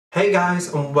Hey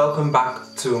guys, and welcome back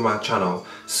to my channel.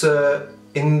 So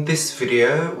in this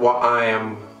video what I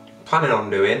am planning on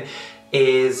doing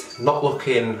is not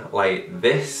looking like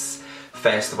this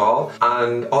first of all,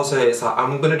 and also it's like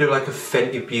I'm gonna do like a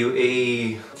Fenty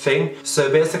Beauty thing.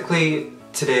 So basically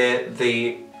today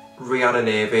the Rihanna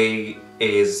NHEVI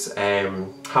is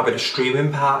having a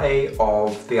streaming party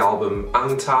of the album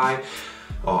Anti,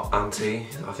 or Anti,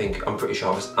 I'm pretty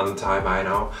sure it's Anti by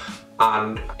now.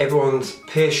 And everyone's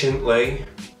patiently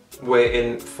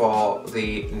waiting for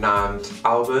the 9th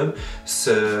album,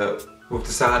 so we've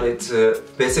decided to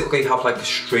basically have like a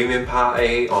streaming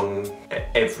party on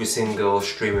every single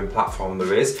streaming platform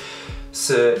there is.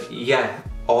 So yeah,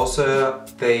 also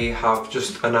they have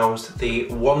just announced the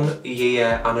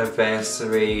 1-year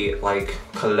anniversary like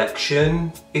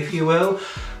collection, if you will.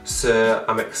 So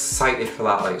I'm excited for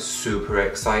that, like super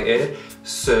excited.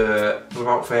 So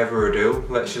without further ado,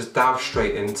 let's just dive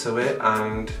straight into it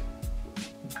and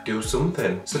do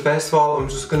something. So first of all, I'm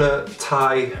just gonna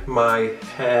tie my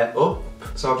hair up.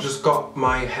 So I've just got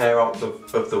my hair out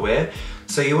of the way.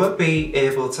 So you won't be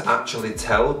able to actually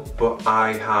tell, but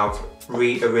I have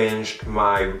rearranged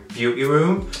my beauty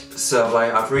room. So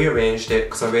like I've rearranged it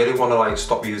because I really want to like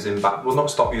stop using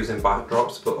not stop using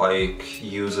backdrops, but like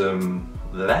use them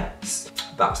less.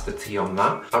 That's the tea on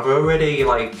that. I've already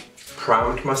like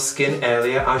primed my skin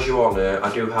earlier. As you all know,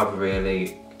 I do have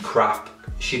really crap,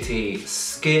 shitty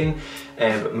skin,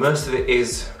 but most of it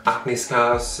is acne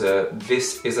scars. So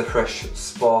this is a fresh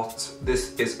spot,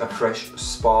 this is a fresh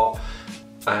spot,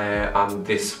 and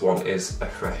this one is a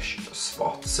fresh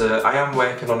spot. So I am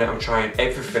working on it. I'm trying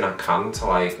everything I can to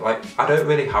like I don't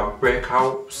really have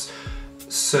breakouts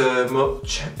so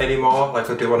much anymore like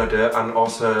I do when I do it, and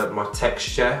also my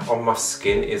texture on my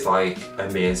skin is like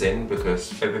amazing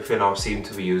because everything I seem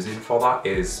to be using for that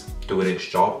is doing its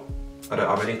job. I don't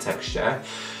have any texture.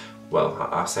 Well,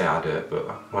 I say I do,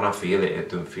 but when I feel it, it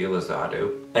doesn't feel as though I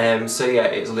do. So yeah,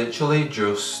 it's literally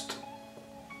just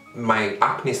my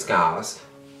acne scars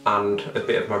and a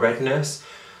bit of my redness.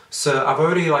 So I've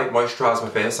already like moisturised my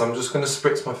face, so I'm just going to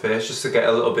spritz my face just to get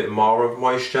a little bit more of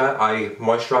moisture. I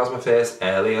moisturised my face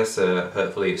earlier, so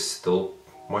hopefully it's still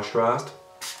moisturised.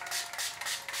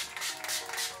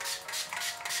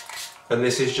 And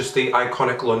this is just the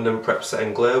iconic London Prep Set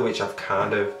and Glow, which I've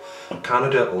kind of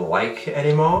don't like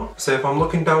anymore. So if I'm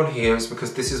looking down here, it's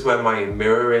because this is where my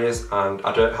mirror is, and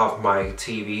I don't have my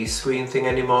TV screen thing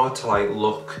anymore to like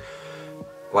look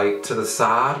like to the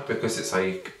side, because it's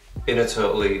like in a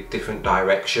totally different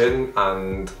direction,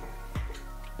 and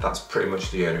that's pretty much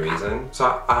the only reason.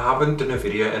 So I haven't done a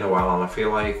video in a while, and I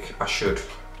feel like I should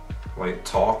like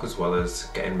talk as well as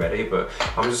getting ready, but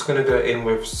I'm just going to go in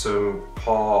with some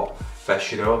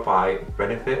Professional by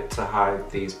Benefit to hide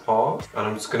these pores, and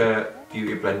I'm just going to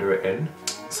beauty blender it in.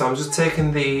 So I'm just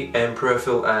taking the Pro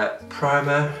Filter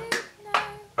primer,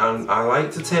 and I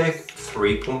like to take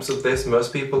 3 pumps of this.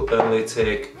 Most people only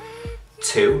take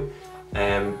 2.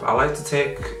 I like to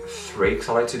take 3 because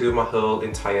I like to do my whole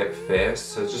entire face.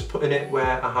 So just putting it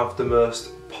where I have the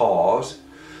most pores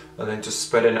and then just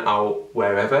spreading it out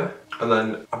wherever. And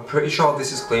then I'm pretty sure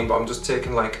this is clean, but I'm just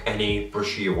taking like any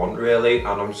brush you want really, and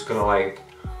I'm just gonna like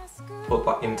put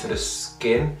that into the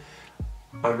skin.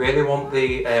 I really want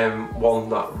the one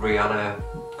that Rihanna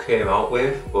came out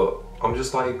with, but I'm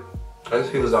just like, I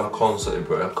just feel as though I'm constantly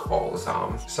broke all the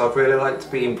time. So I've really liked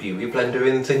being beauty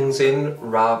blendering things in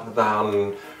rather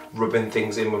than rubbing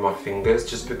things in with my fingers,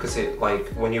 just because it like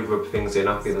when you rub things in,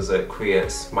 I feel as though it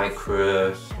creates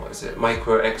micro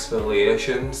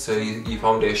exfoliation, so your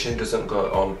foundation doesn't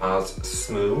go on as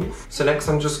smooth. So next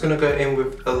I'm just going to go in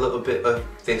with a little bit of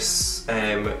this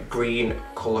green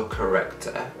colour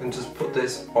corrector and just put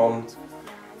this on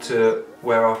to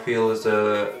where I feel as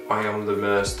though I am the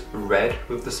most red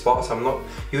with the spots.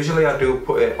 Usually I do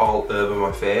put it all over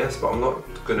my face, but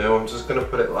I'm just gonna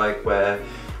put it like where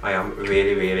I am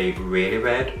really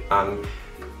red, and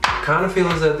I kind of feel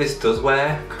as though this does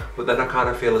work, but then I kind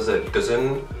of feel as though it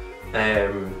doesn't.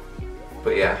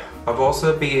 But yeah, I've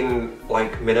also been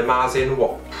like minimising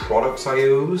what products I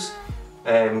use,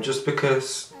 just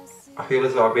because I feel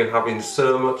as though I've been having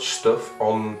so much stuff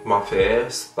on my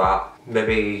face that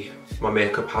maybe my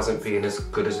makeup hasn't been as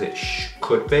good as it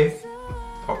could be.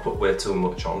 I've put way too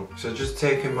much on. So just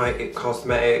taking my IT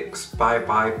Cosmetics Bye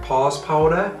Bye Pores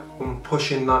powder and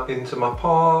pushing that into my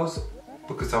pores,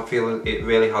 because I feel it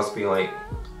really has been like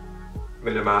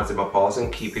minimising my pores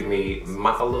and keeping me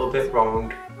matte a little bit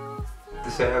around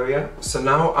this area. So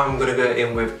now I'm going to go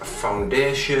in with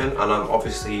foundation, and I'm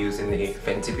obviously using the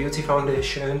Fenty Beauty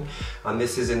foundation, and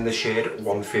this is in the shade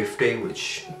 150,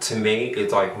 which to me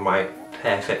is like my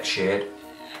perfect shade.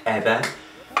 ever.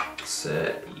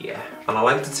 So yeah, and I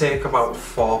like to take about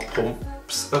 4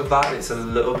 pumps of that. It's a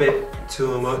little bit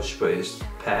too much, but it's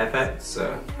perfect.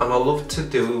 So, and I love to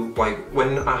do, like,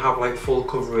 when I have like full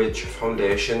coverage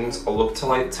foundations, I love to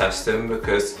like test them,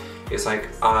 because it's like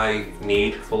I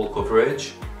need full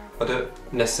coverage. I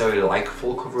don't necessarily like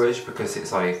full coverage because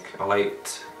it's like I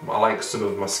like some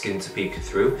of my skin to peek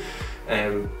through.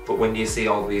 But when you see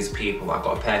all these people that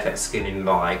got perfect skin and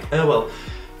they're like, oh well,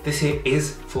 this here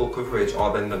is full coverage,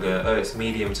 or then they go, oh, it's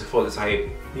medium to full. It's like,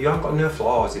 you haven't got no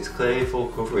flaws, it's clearly full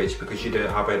coverage because you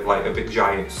don't have like a big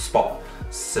giant spot.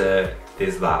 So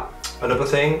there's that. Another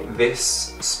thing,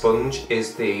 this sponge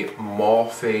is the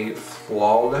Morphe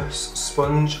Flawless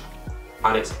sponge,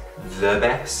 and it's the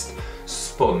best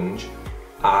sponge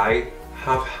I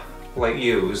have like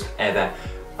used ever.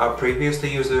 I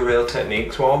previously used the Real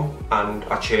Techniques one, and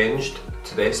I changed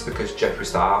to this because Jeffree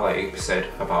Star like said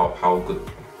about how good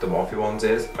the Morphe ones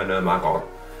is, and oh my god,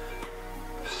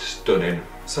 stunning.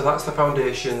 So that's the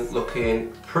foundation,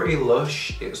 looking pretty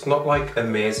lush. It's not like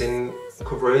amazing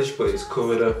coverage, but it's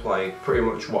covered up like pretty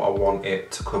much what I want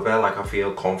it to cover. Like, I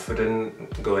feel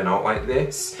confident going out like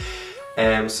this.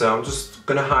 So I'm just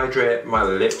gonna hydrate my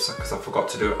lips because I forgot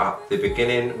to do it at the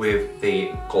beginning with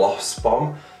the Gloss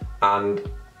Bomb. And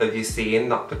have you seen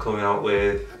that they're coming out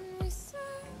with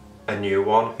a new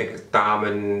one? I think it's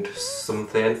Diamond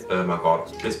something. Oh my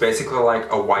god. It's basically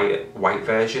like a white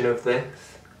version of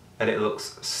this, and it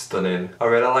looks stunning. I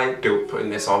really like putting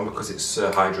this on because it's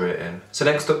so hydrating. So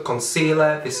next up,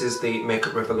 concealer. This is the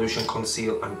Makeup Revolution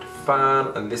Conceal and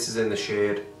Fan, and this is in the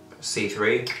shade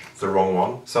C3, it's the wrong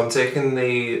one. So I'm taking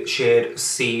the shade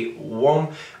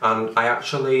C1, and I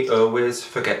actually always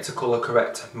forget to colour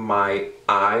correct my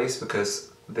eyes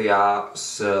because they are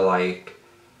so like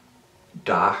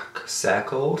dark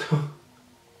circled. And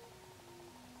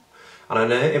I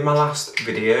know in my last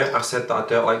video I said that I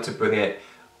don't like to bring it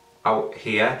out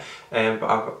here, but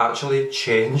I've actually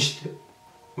changed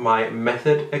my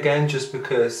method again just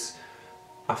because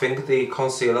I think the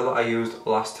concealer that I used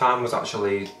last time was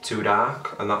actually too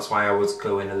dark, and that's why I was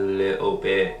going a little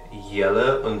bit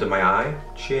yellow under my eye,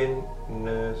 chin,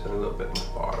 nose, and a little bit on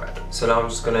my forehead. So now I'm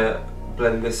just gonna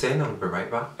blend this in, I'll be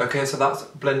right back. Okay, so that's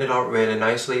blended out really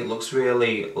nicely. It looks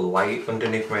really light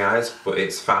underneath my eyes, but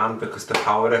it's fine because the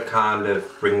powder kind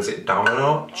of brings it down a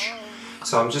notch.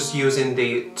 So I'm just using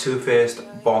the Too Faced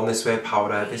Born This Way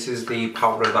powder. This is the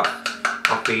powder that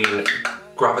I've been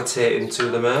gravitating to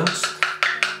the most.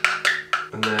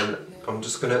 And then I'm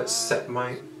just gonna set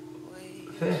my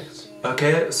face.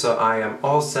 Okay, so I am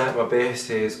all set, my base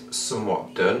is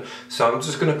somewhat done. So I'm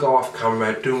just gonna go off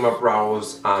camera, do my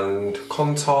brows and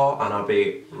contour, and I'll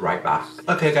be right back.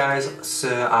 Okay guys,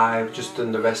 so I've just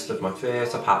done the rest of my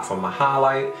face apart from my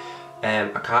highlight.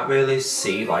 I can't really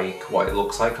see like what it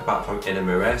looks like apart from in a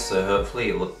mirror, so hopefully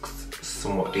it looks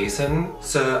somewhat decent.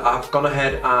 So I've gone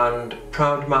ahead and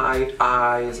primed my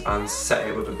eyes and set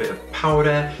it with a bit of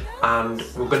powder, and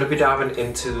we're going to be diving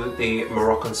into the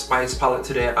Moroccan Spice palette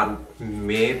today, and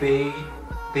maybe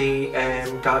the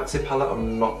Galaxy palette,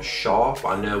 I'm not sure, but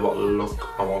I know what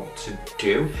look I want to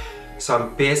do. So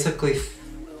I'm basically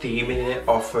theming it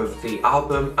off of the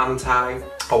album Anti.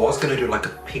 I was going to do like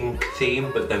a pink theme,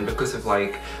 but then because of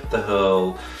like the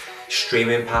whole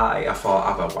streaming party, I thought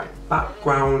I'd have a white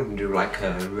background and do like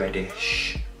a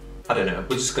reddish, I don't know,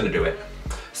 we're just gonna do it.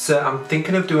 So I'm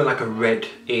thinking of doing like a red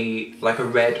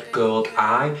gold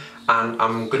eye, and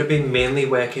I'm gonna be mainly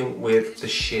working with the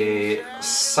shade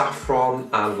Saffron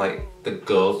and like the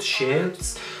gold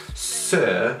shades.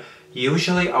 So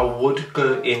usually I would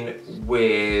go in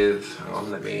with, hang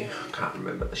on, I can't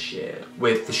remember the shade,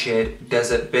 with the shade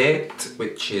Desert Baked,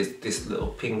 which is this little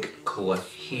pink colour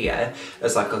here,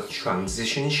 as like a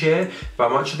transition shade.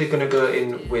 But I'm actually going to go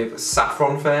in with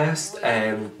Saffron first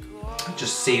and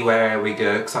just see where we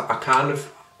go, because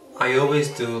I always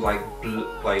do like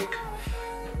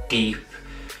deep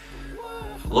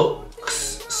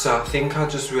looks, so I think I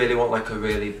just really want like a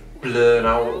really blown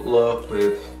out look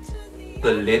with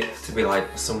the lid to be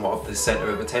like somewhat of the centre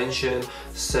of attention.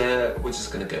 So we're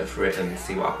just gonna go for it and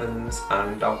see what happens,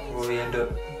 and I'll probably end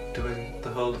up doing the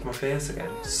whole of my face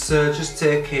again. So just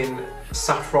taking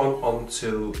Saffron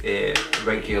onto a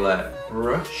regular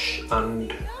brush,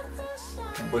 and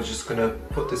we're just gonna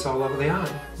put this all over the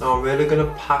eye. Now I'm really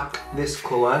gonna pack this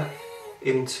colour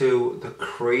into the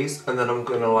crease, and then I'm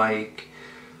gonna like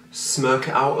smirk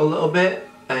it out a little bit,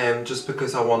 just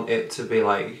because I want it to be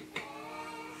like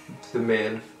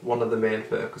one of the main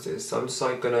focuses. So I'm just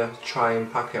like gonna try and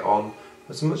pack it on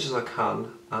as much as I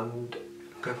can and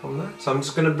go from there. So I'm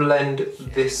just gonna blend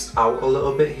this out a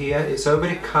little bit here. It's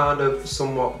already kind of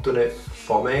somewhat done it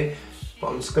for me. But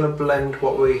I'm just going to blend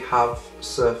what we have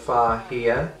so far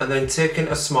here. And then taking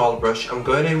a small brush, I'm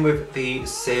going in with the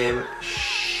same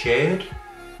shade.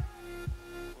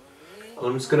 And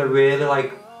I'm just going to really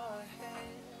like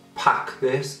pack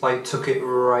this, like tuck it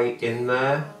right in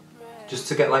there, just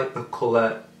to get like the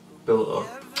colour built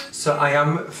up. So I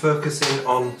am focusing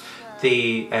on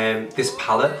the this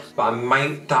palette, but I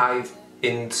might dive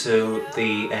into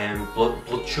the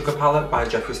blood sugar palette by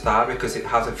Jeffree Star, because it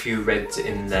has a few reds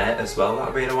in there as well that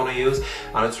I really want to use,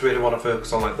 and I just really want to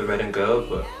focus on like the red and gold.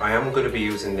 But I am going to be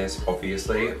using this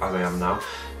obviously, as I am now,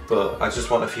 but I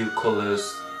just want a few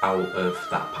colours out of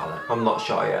that palette. I'm not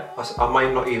sure yet. I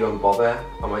might not even bother.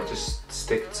 I might just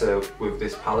stick to with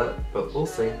this palette, but we'll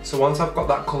see. So once I've got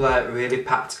that colour really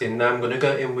packed in there, I'm going to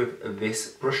go in with this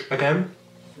brush again,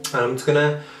 and I'm just going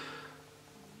to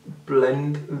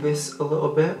blend this a little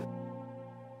bit.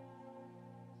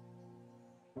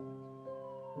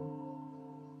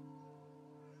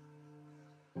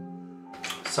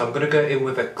 So I'm going to go in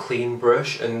with a clean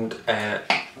brush and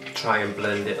try and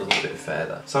blend it a little bit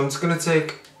further. So I'm just going to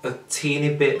take a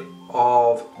teeny bit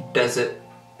of Desert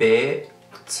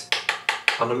Baked,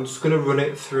 and I'm just going to run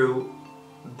it through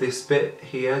this bit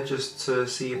here just to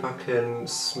see if I can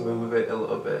smooth it a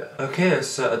little bit. Okay,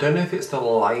 so I don't know if it's the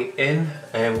lighting.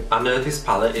 I know this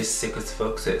palette is sick as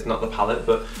fuck, so it's not the palette,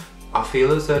 but I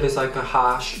feel as though there's like a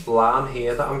harsh line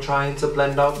here that I'm trying to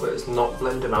blend out, but it's not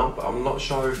blending out. But I'm not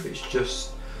sure if it's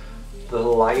just the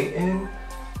lighting.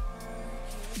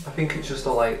 I think it's just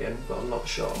the lighting, but I'm not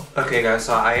sure. Okay guys,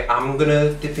 so I am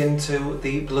gonna dip into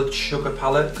the Blood Sugar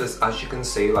palette, because as you can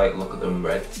see, like, look at them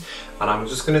reds. And I'm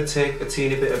just gonna take a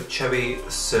teeny bit of cherry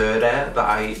soda that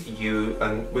I use,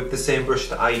 and with the same brush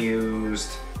that I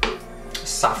used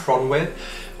saffron with,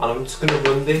 and I'm just gonna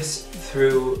run this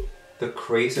through the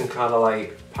crease and kind of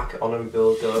like pack it on and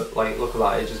build up. Like, look at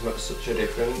that, it just makes such a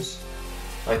difference.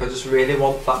 Like, I just really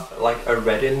want that, like, a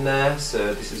red in there,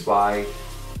 so this is why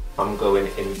I'm going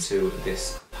into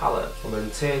this palette. I'm then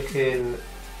taking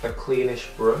a cleanish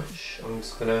brush, I'm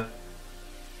just gonna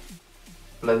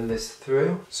blend this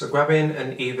through. So grabbing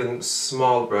an even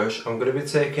small brush, I'm gonna be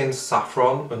taking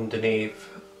saffron underneath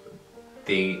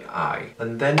the eye.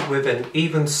 And then with an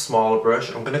even smaller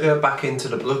brush, I'm gonna go back into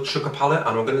the Blood Sugar palette,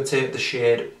 and I'm gonna take the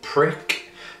shade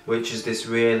Prick, which is this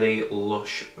really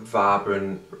lush,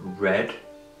 vibrant red.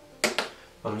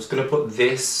 I'm just gonna put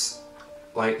this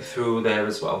like through there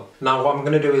as well. Now what I'm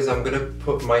going to do is I'm going to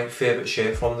put my favourite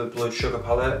shade from the Blood Sugar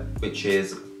palette, which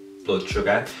is Blood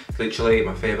Sugar. It's literally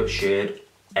my favourite shade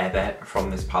ever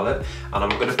from this palette, and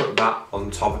I'm going to put that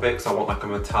on top of it because I want like a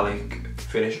metallic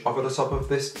finish over the top of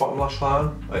this bottom lash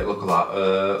line. Like, look at that,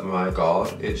 oh my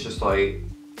god, it's just like,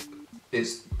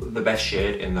 it's the best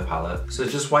shade in the palette. So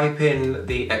just wiping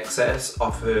the excess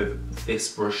off of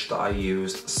this brush that I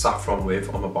used saffron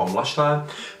with on my bottom lash line.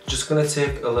 Just gonna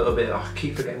take a little bit, I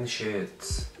keep forgetting the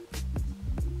shades.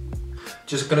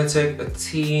 Just gonna take a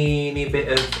teeny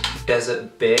bit of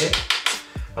Desert Baked,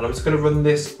 and I'm just gonna run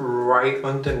this right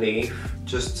underneath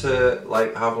just to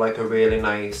like have like a really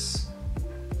nice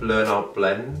blown out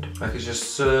blend. Like, it's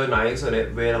just so nice, and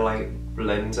it really like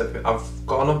blends everything. I've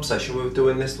got an obsession with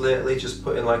doing this lately, just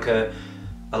putting like a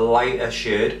lighter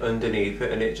shade underneath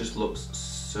it, and it just looks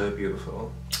so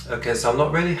beautiful. Okay, so I'm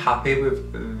not really happy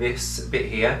with this bit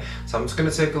here, so I'm just going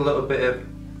to take a little bit of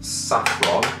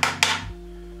saffron,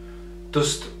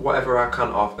 dust whatever I can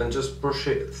off, and just brush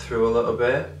it through a little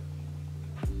bit.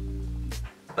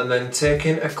 And then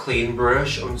taking a clean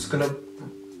brush, I'm just going to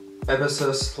ever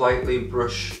so slightly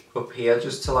brush up here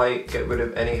just to like get rid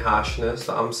of any harshness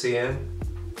that I'm seeing,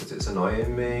 because it's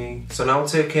annoying me. So now I'm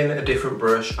taking a different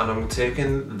brush, and I'm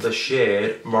taking the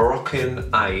shade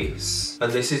Moroccan Ice,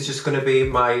 and this is just going to be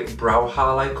my brow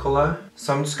highlight colour.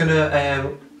 So I'm just going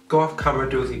to go off camera,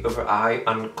 do the other eye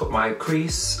and cut my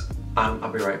crease, and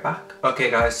I'll be right back.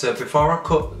 Okay guys, so before I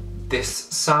cut this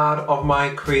side of my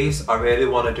crease, I really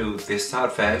want to do this side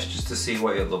first just to see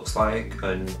what it looks like,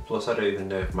 and plus I don't even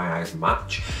know if my eyes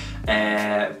match.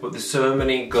 But there's so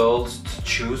many girls to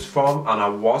choose from, and I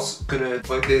was gonna,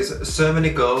 like, there's so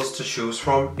many girls to choose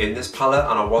from in this palette,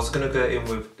 and I was gonna go in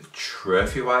with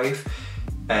Trophy Wife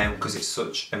because it's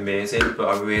such amazing, but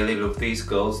I really love these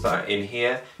girls that are in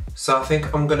here. So I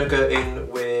think I'm gonna go in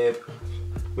with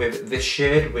this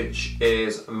shade, which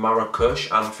is Marrakesh,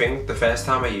 and I think the first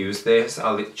time I used this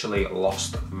I literally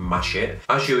lost my shit.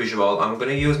 As usual, I'm going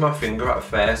to use my finger at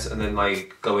first and then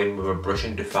like go in with a brush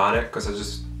and define it, because I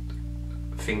just,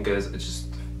 fingers are just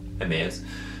amazing.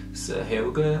 So here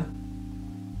we go.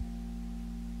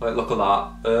 Like, look at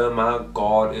that, oh my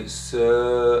god, it's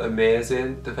so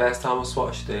amazing. The first time I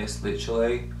swatched this,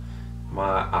 literally,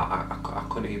 I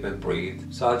couldn't even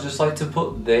breathe. So I just like to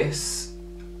put this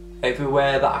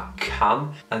everywhere that I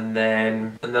can, and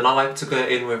then I like to go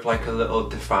in with like a little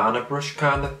definer brush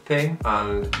kind of thing,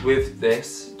 and with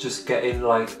this just get in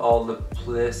like all the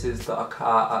places that I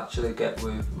can't actually get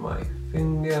with my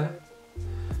finger.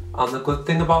 And the good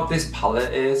thing about this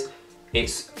palette is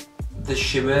the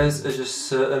shimmers are just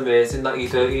so amazing that you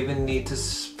don't even need to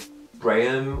spray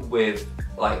them with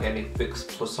like any Fix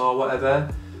Plus or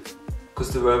whatever,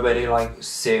 because they're already like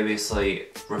seriously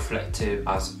reflective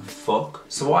as fuck.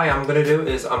 So what I am going to do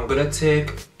is I'm going to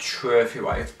take Trophy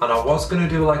Wife, and I was going to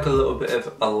do like a little bit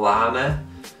of eyeliner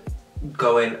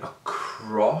going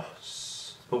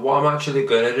across, but what I'm actually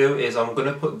going to do is I'm going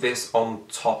to put this on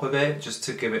top of it just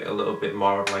to give it a little bit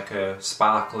more of like a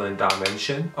sparkle and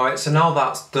dimension. Alright, so now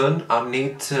that's done, I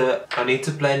need to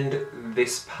blend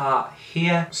this part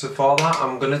here. So for that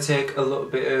I'm going to take a little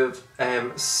bit of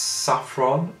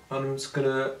saffron, and I'm just going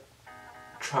to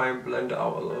try and blend it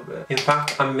out a little bit. In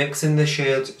fact, I'm mixing the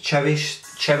shade Cherry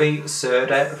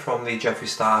Soda from the Jeffree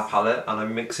Star palette, and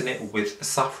I'm mixing it with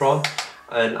saffron,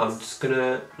 and I'm just going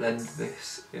to blend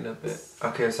this in a bit.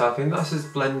 Okay, so I think that's as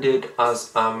blended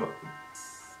as I'm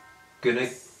going to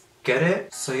get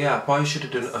it. So yeah, I probably should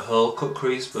have done a whole cut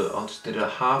crease, but I just did a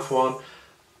half one.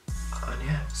 And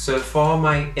yeah, so for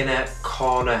my inner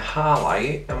corner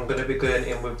highlight, I'm going to be going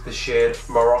in with the shade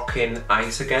Moroccan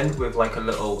Ice again with like a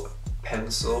little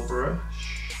pencil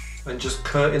brush, and just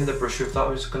coating the brush with that.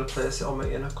 I'm just going to place it on my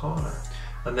inner corner,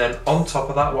 and then on top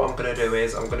of that what I'm going to do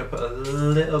is I'm going to put a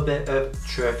little bit of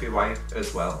Trophy Wife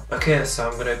as well. Okay, so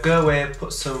I'm going to go away,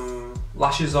 put some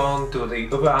lashes on, do the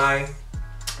other eye,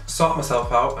 sort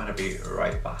myself out, and I'll be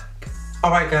right back.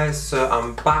 Alright guys, so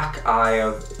I'm back. I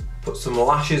have put some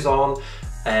lashes on,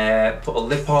 put a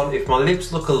lip on. If my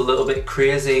lips look a little bit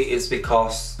crazy, it's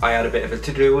because I had a bit of a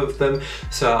to-do with them.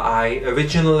 So I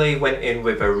originally went in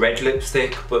with a red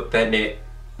lipstick, but then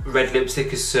red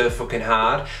lipstick is so fucking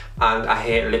hard, and I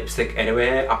hate lipstick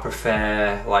anyway. I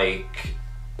prefer like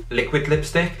liquid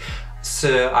lipstick.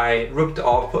 So I rubbed it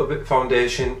off, put a bit of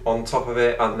foundation on top of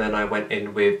it, and then I went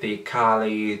in with the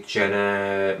Kylie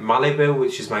Jenner Malibu,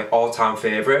 which is my all-time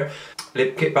favourite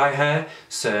lip kit by her.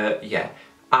 So yeah.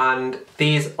 And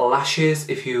these lashes,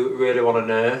 if you really want to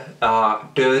know, are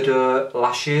Dodo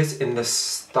lashes in the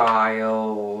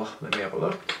style, let me have a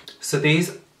look. So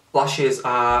these lashes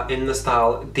are in the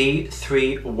style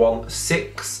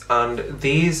D316, and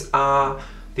these are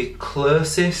the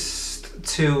closest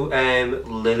to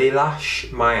Lily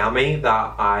Lash Miami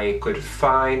that I could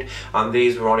find, and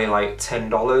these were only like $10,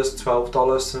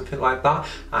 $12, something like that.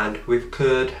 And with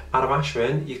code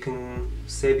AdamAshman you can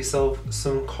save yourself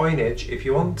some coinage if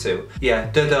you want to. Yeah,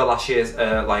 Dodo lashes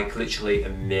are like literally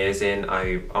amazing.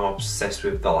 I'm obsessed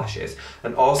with the lashes.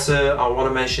 And also I want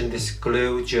to mention this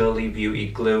glue, Jolie Beauty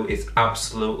glue, is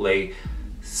absolutely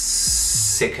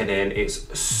sickening.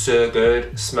 It's so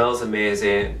good, smells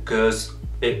amazing, goes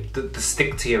the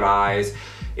stick to your eyes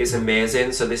is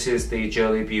amazing. So this is the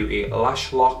Jolie Beauty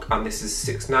Lash Lock, and this is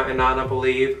 $6.99 I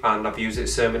believe, and I've used it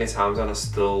so many times and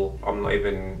I'm not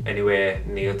even anywhere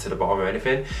near to the bottom or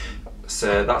anything.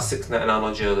 So that's $6.99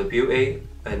 on Jolie Beauty,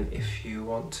 and if you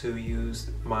want to use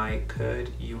my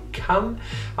code you can.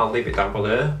 I'll leave it down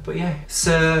below. But yeah,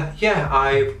 so yeah,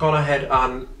 I've gone ahead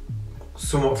and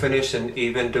somewhat finished and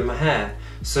even done my hair.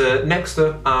 So next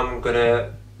up I'm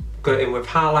gonna go in with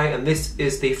highlight, and this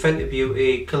is the Fenty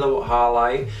Beauty Kilowatt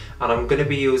highlight, and I'm going to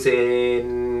be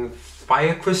using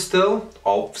Fire Crystal,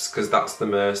 because that's the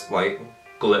most like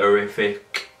glitterific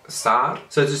side.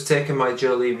 So just taking my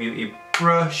Jolie Beauty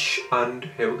brush, and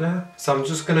here we go. So I'm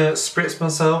just going to spritz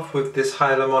myself with this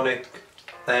Hyaluronic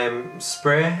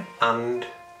spray, and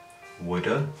we're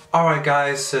done. Alright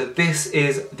guys, so this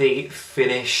is the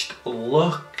finished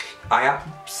look. I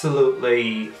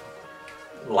absolutely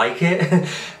like it.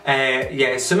 Yeah,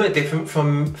 it's something different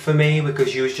for me,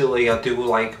 because usually I do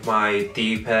like my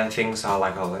deeper things. I'll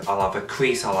have a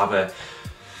crease, I'll have a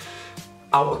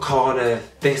outer corner,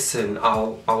 this, and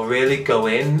I'll really go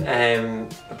in.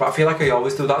 But I feel like I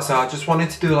always do that, so I just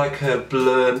wanted to do like a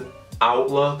blown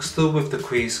out look, still with the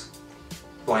crease,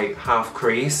 like half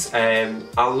crease. I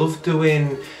love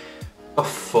doing a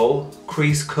full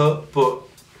crease cut, but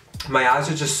my eyes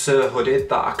are just so hooded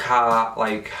that I can't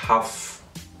like have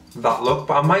that look,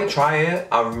 but I might try it.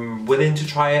 I'm willing to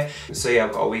try it. So yeah,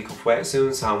 I've got a week off work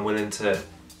soon, so I'm willing to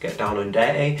get down and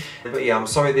dirty. But yeah, I'm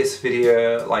sorry this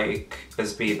video like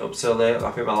has been up so late. I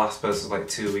think my last post was like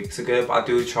 2 weeks ago, but I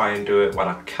do try and do it when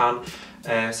I can.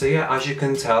 So yeah, as you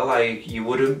can tell, like you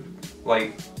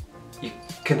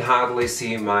can hardly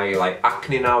see my like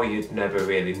acne now, you'd never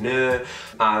really know.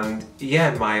 And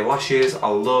yeah, my lashes I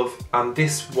love, and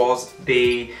this was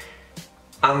the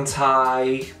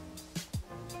anti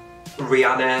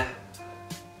Rihanna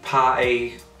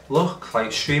party look,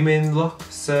 like streaming look.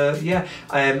 So yeah,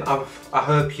 I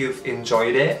hope you've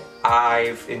enjoyed it.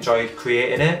 I've enjoyed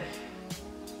creating it.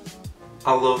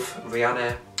 I love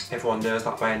Rihanna, everyone knows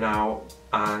that by now,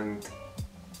 and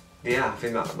yeah, I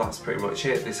think that's pretty much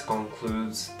it. This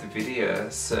concludes the video.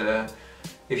 So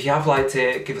if you have liked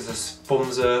it, give us a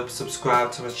thumbs up,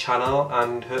 subscribe to my channel,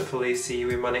 and hopefully see you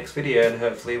in my next video, and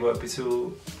hopefully it won't be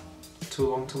too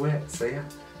long to wait. So yeah,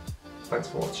 thanks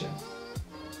for watching.